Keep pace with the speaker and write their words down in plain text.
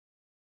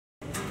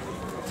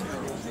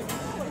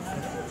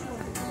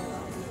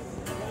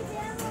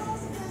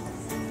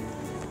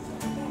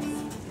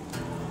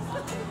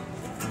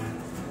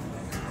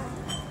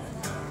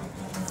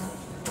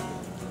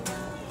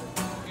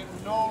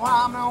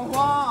I'm the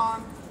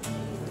one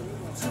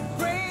to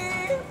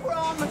breathe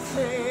from the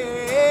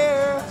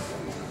tears.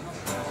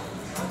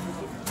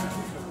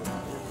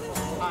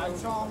 I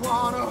don't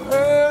wanna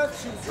hurt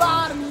you,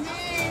 but I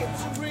need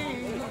to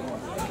breathe.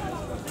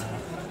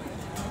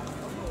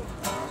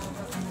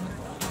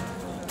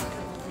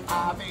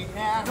 I've been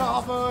hand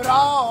over it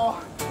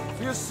all.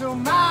 You're still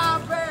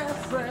my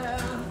best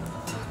friend.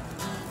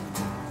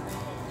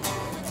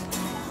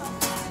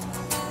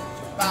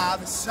 But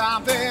there's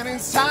something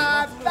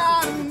inside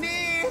that I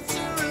need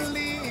to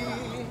release.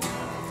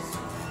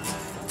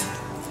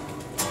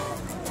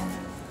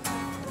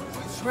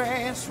 Which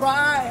way is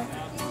right?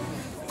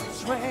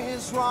 Which way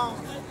is wrong?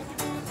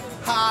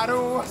 How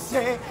do I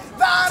say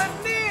that I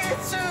need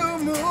to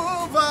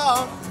move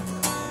on?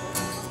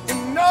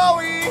 And know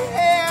we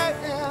had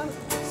and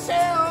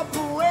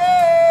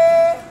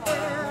separate,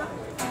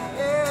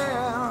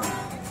 yeah.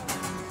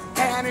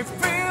 And it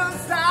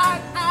feels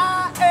like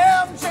I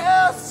am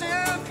just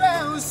too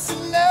close to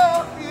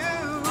love you.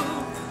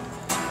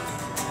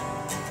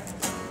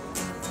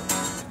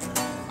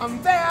 And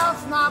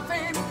there's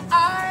nothing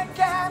I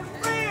can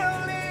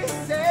really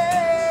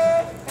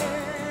say,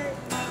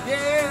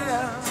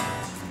 yeah.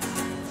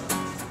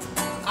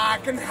 I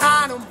can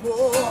hide no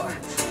more,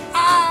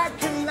 I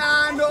can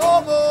lie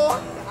no more.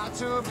 Got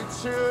to be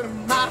true to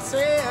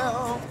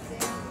myself.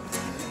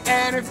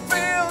 And it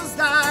feels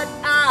like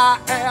I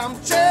am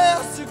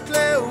just too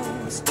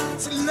close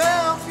to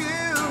love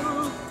you.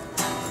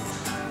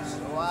 So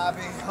I'll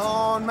be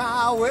on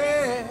my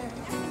way.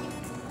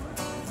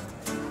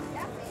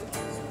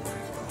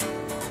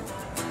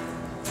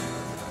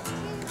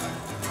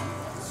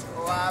 So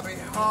I'll be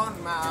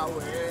on my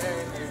way.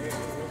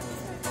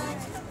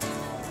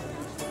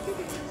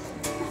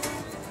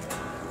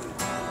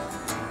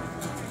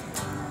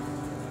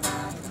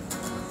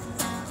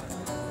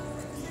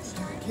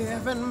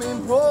 Giving me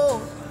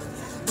more,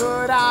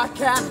 but I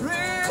can't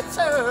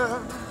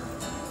return.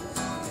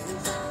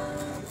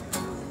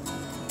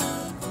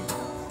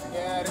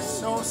 Yeah, there's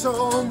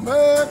so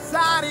much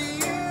that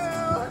you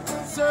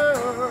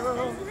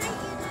deserve.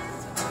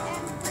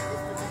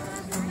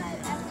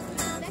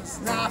 There's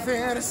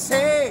nothing to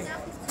say,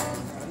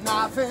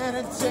 nothing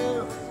to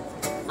do.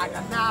 I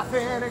got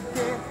nothing to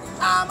give.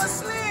 I'm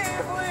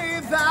asleep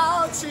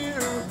without you.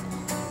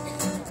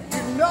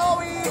 You know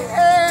we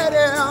had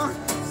it.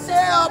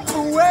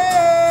 Away,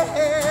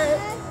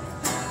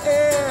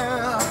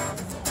 yeah.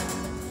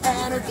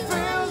 And it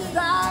feels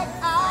like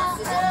I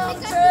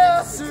am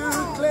just too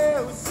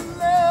close to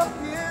love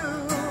you.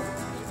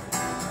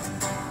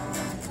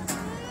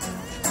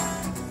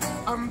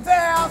 And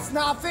there's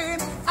nothing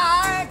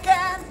I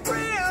can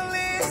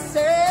really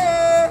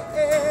say,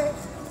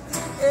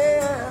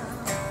 yeah.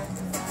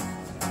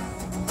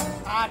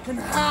 I can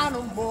hide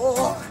no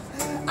more,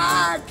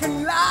 I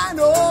can lie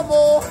no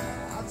more.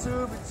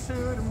 To be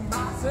true to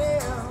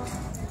myself.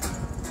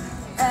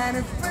 And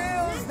it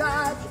feels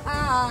like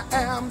I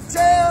am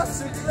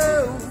just too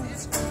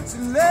close to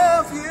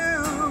love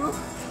you.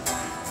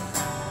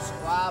 So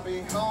I'll be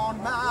on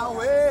my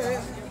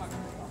way.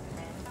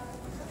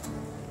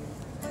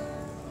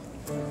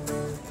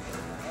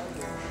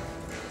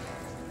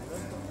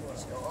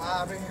 So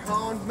I'll be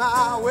on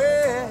my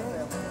way.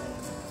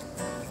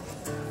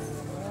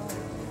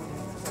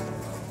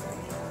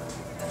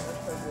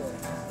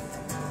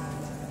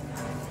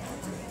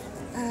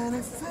 And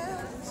it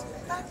feels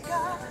like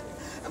I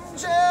am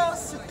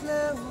just too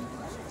close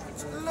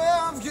to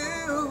love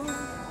you.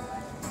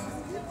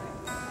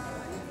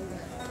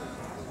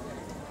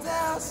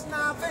 There's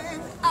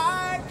nothing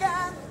I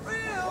can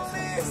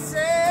really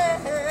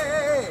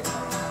say,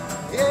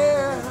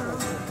 yeah.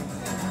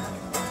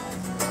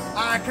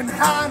 I can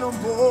hide no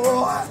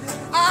more,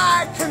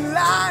 I can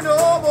lie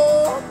no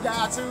more.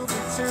 Got to be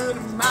true to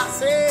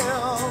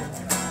myself.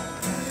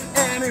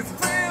 And it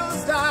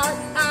feels like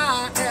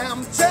I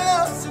am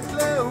just too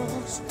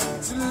close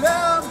to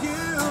love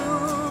you.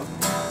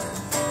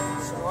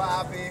 So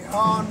I'll be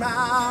on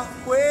my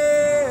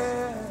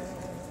way.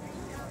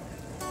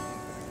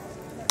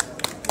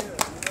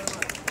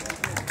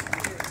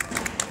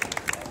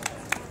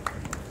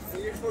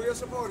 Thank you for your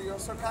support. You're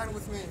so kind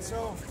with me.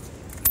 So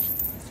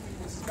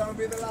this is gonna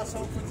be the last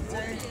song for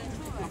today.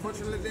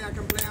 Unfortunately, I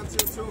can play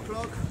until 2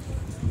 o'clock.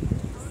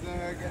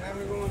 Again,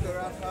 everyone in the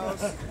rap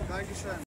house. Thank you, Shen.